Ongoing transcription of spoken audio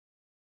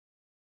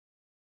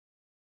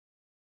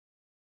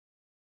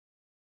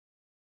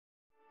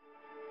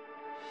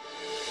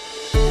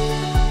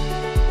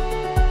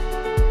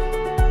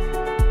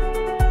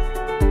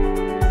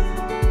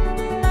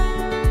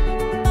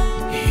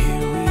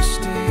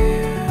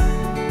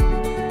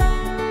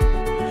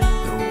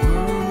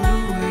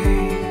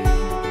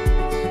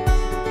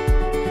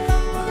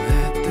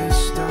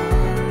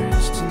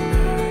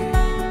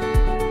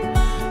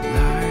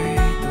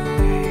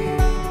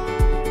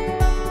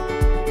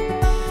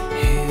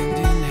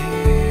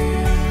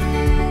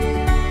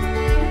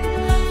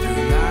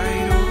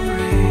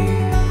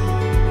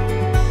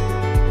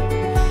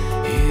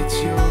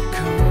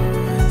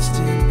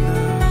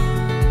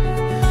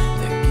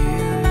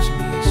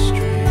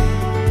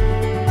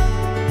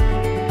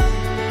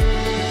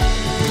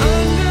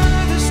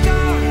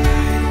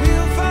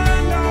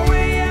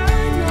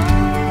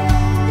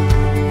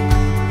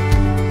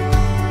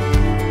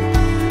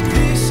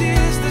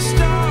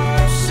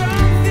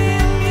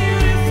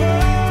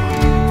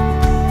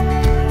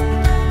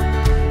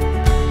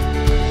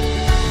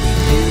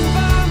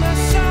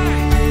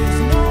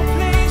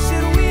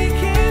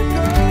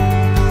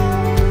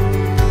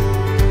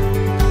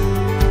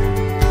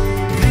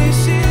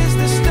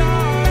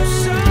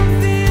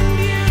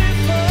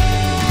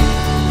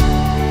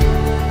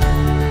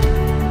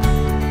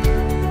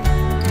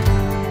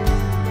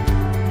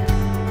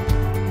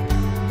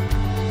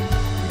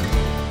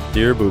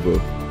Dear Boo Boo,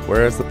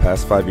 where has the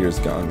past 5 years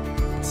gone?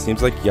 It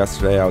seems like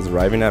yesterday I was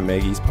arriving at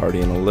Maggie's party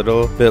and a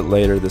little bit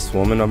later this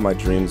woman of my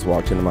dreams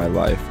walked into my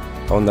life.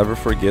 I'll never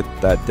forget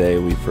that day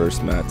we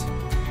first met.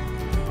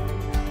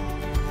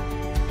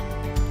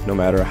 No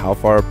matter how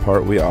far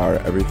apart we are,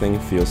 everything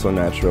feels so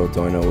natural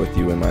doing it with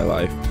you in my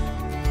life.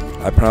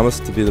 I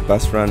promise to be the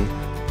best friend,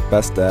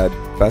 best dad,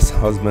 best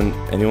husband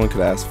anyone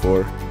could ask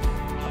for.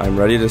 I'm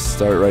ready to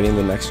start writing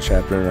the next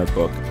chapter in our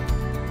book.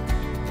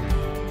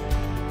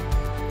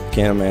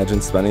 Can't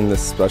imagine spending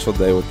this special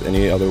day with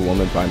any other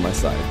woman by my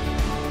side.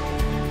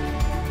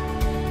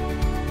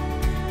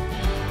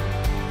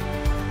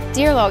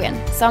 Dear Logan,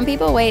 some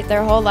people wait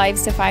their whole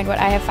lives to find what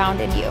I have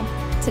found in you.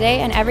 Today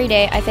and every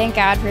day, I thank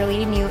God for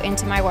leading you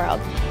into my world.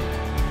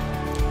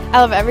 I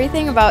love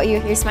everything about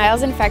you. Your smile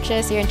is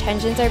infectious, your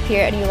intentions are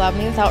pure, and you love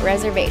me without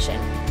reservation.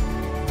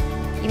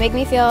 You make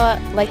me feel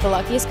like the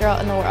luckiest girl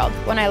in the world.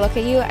 When I look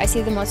at you, I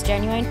see the most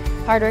genuine,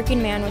 hardworking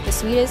man with the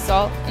sweetest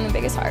soul and the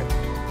biggest heart.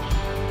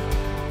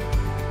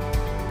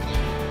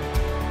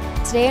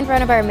 Today, in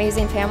front of our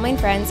amazing family and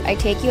friends, I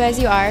take you as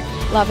you are,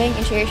 loving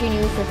and cherishing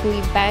you for who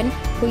you've been,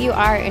 who you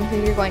are, and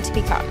who you're going to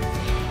become.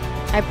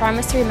 I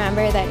promise to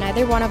remember that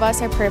neither one of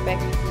us are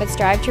perfect, but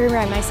strive to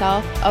remind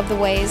myself of the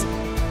ways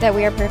that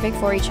we are perfect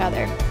for each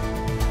other.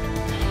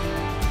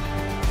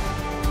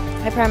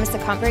 I promise to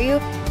comfort you,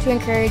 to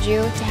encourage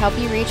you, to help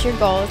you reach your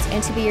goals,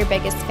 and to be your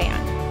biggest fan.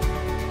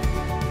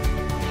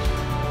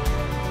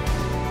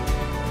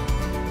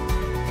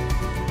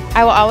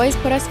 I will always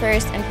put us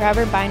first and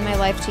forever bind my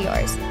life to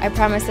yours. I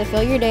promise to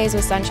fill your days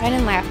with sunshine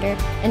and laughter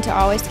and to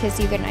always kiss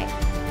you goodnight.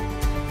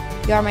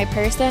 You are my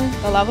person,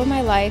 the love of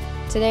my life.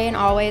 Today and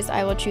always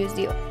I will choose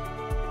you.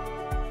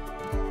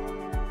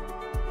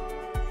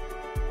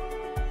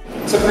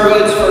 It's a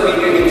privilege for me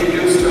to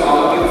introduce to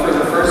all of you for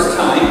the first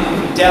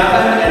time,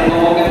 Devin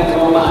and Logan.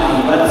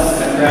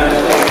 Let's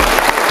congratulate them.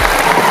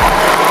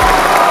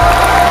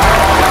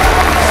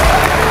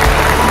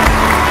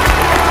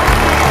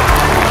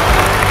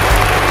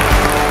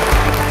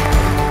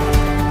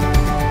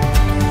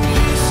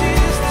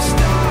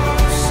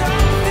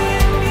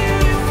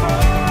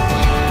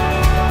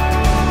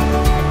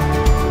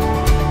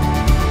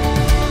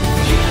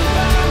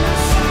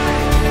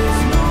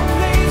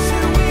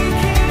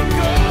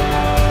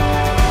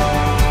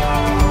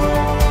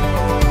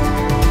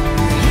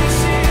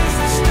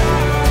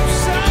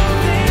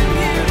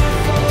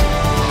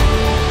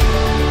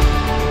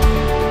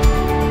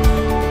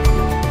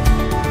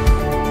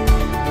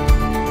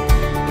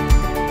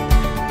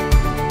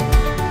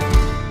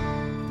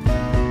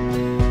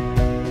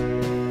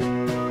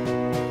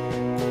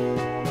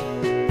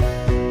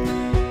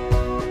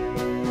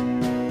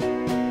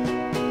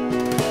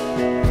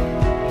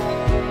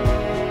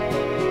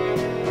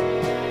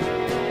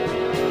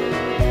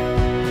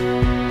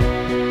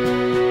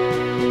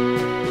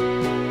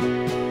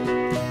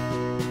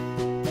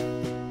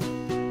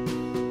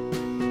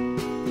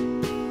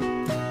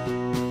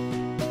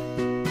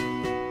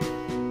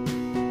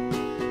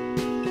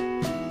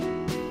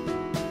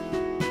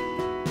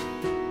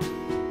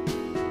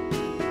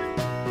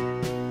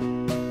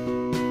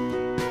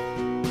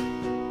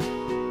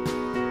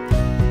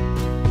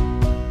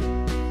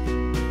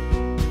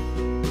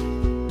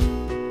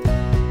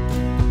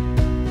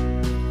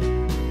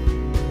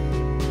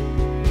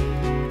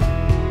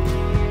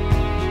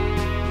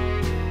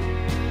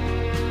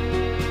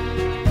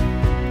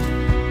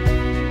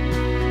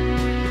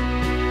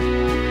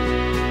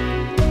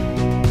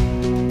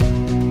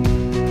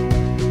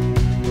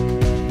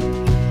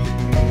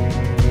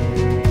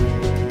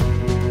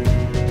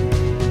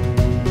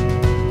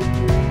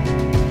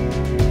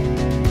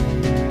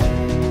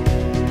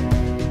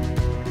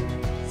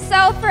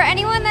 For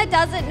anyone that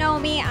doesn't know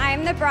me,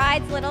 I'm the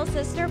bride's little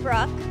sister,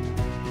 Brooke.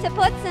 To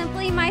put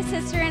simply, my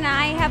sister and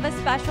I have a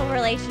special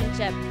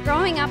relationship.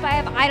 Growing up, I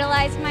have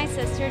idolized my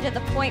sister to the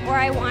point where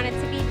I wanted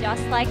to be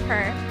just like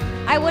her.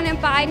 I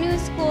wouldn't buy new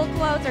school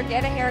clothes or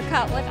get a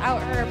haircut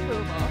without her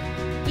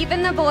approval.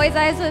 Even the boys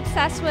I was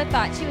obsessed with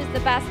thought she was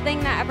the best thing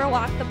that ever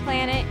walked the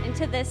planet, and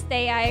to this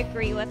day, I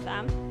agree with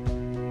them.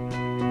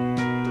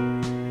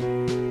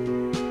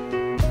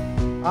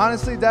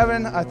 Honestly,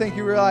 Devin, I think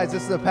you realize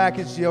this is a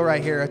package deal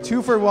right here. A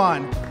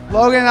 2-for-1.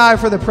 Logan and I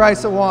for the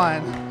price of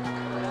one.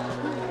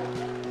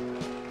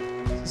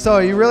 So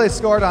you really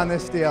scored on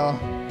this deal.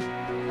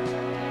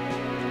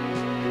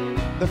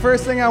 The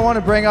first thing I want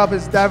to bring up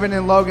is Devin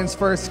and Logan's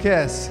first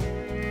kiss.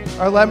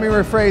 Or let me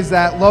rephrase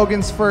that,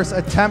 Logan's first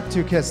attempt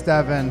to kiss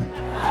Devin.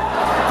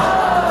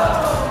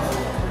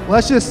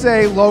 Let's just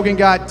say Logan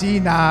got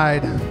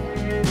denied.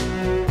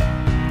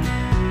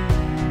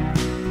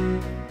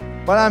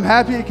 But I'm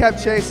happy he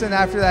kept chasing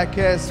after that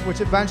kiss, which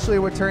eventually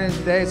would turn into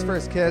today's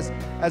first kiss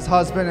as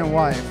husband and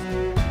wife.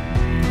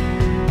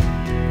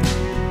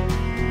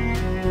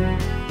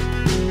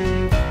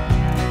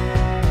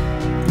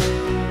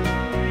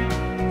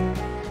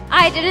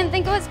 I didn't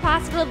think it was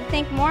possible to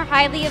think more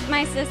highly of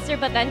my sister,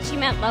 but then she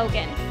met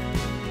Logan.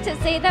 To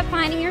say that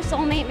finding your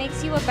soulmate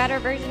makes you a better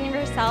version of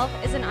yourself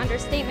is an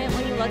understatement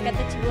when you look at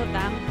the two of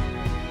them.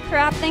 To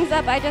wrap things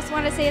up, I just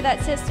want to say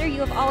that, sister, you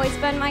have always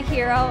been my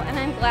hero, and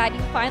I'm glad you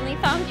finally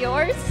found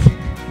yours.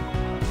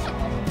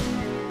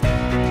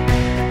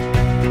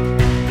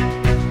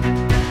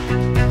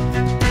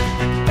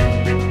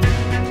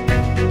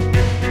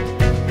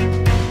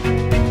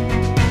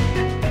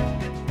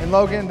 And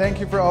Logan, thank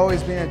you for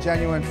always being a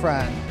genuine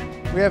friend.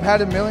 We have had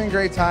a million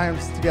great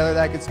times together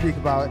that I could speak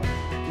about.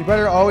 You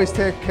better always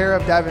take care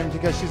of Devin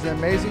because she's an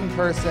amazing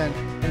person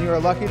and you are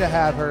lucky to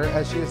have her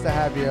as she is to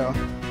have you.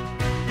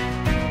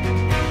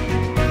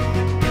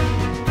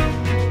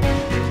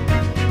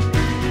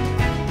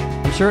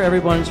 I'm sure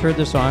everyone's heard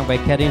the song by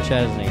Ketty and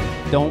Chesney,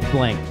 Don't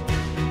Blink.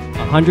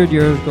 100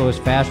 years goes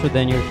faster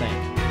than you think.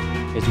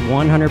 It's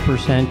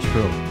 100%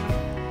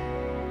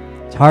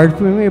 true. It's hard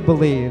for me to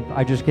believe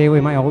I just gave away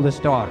my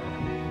oldest daughter.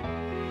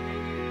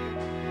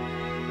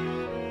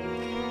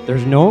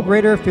 There's no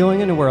greater feeling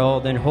in the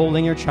world than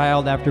holding your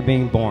child after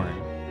being born.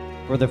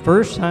 For the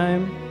first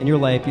time in your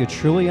life, you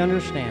truly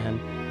understand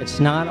it's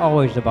not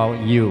always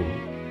about you.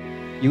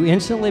 You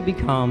instantly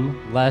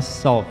become less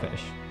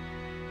selfish.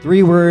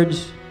 3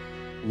 words: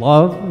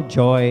 love,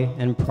 joy,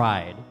 and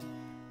pride.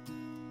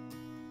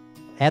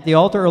 At the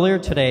altar earlier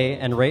today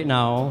and right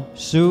now,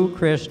 Sue,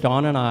 Chris,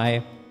 Dawn, and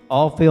I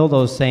all feel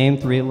those same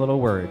 3 little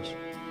words.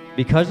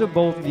 Because of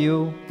both of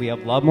you, we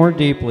have loved more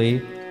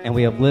deeply and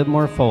we have lived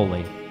more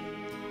fully.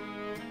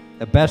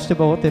 The best of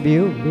both of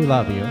you, we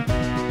love you.